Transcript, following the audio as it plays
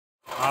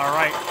All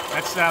right,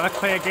 let's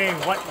play a game.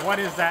 What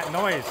is that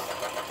noise?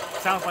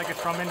 Sounds like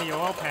it's from in the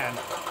oil pan,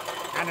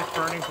 and it's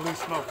burning blue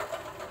smoke.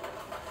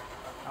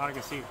 All I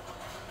can see,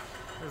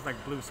 there's like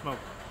blue smoke.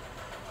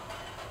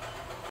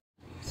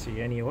 See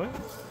any oil?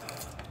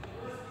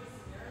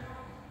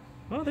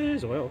 Oh, there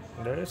is oil.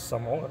 There is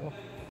some oil.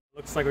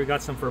 Looks like we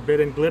got some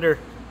forbidden glitter.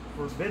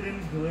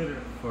 Forbidden glitter.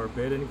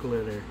 Forbidden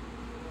glitter.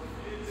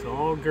 It's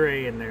all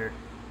gray in there.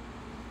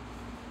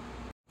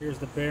 Here's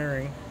the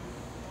bearing.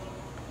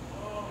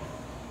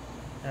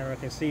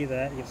 Everyone can see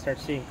that. You can start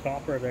seeing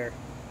copper there.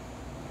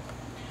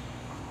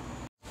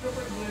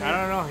 I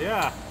don't know,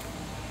 yeah.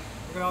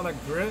 Look at all the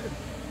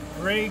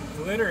gray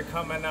glitter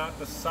coming out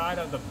the side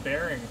of the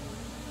bearing.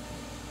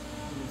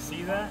 Can you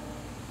see that?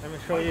 Let me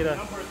show you the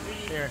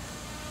here.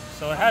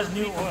 So it has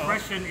new oil.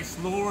 Compression is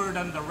lower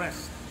than the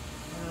rest.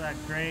 Look at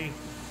that gray.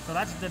 So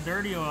that's the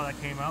dirty oil that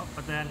came out,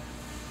 but then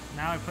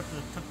now I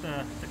took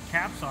the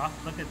caps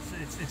off. Look,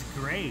 it's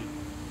gray.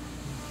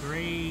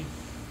 Gray.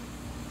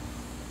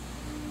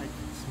 Like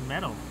it's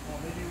metal. Well,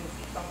 maybe we'll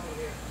see something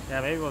here.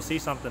 Yeah, maybe we'll see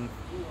something.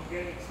 Ooh, I'm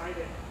getting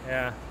excited.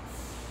 Yeah.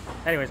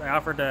 Anyways, I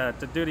offered to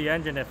do the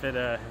engine if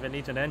it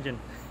needs an engine.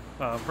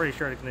 Well, I'm pretty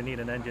sure it's gonna need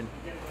an engine.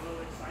 I'm getting a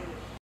little excited.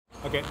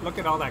 Okay, look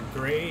at all that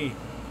gray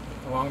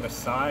along the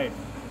side,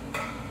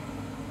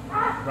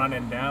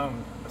 running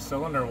down the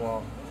cylinder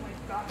wall. Oh my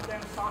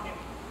goddamn socket!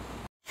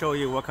 Show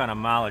you what kind of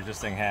mileage this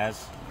thing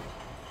has.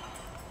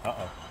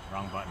 Uh-oh,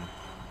 wrong button.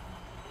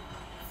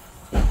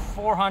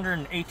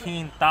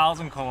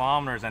 418,000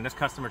 kilometers, and this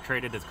customer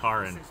traded his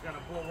car in. This thing's gonna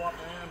blow up,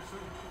 man,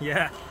 soon.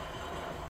 Yeah.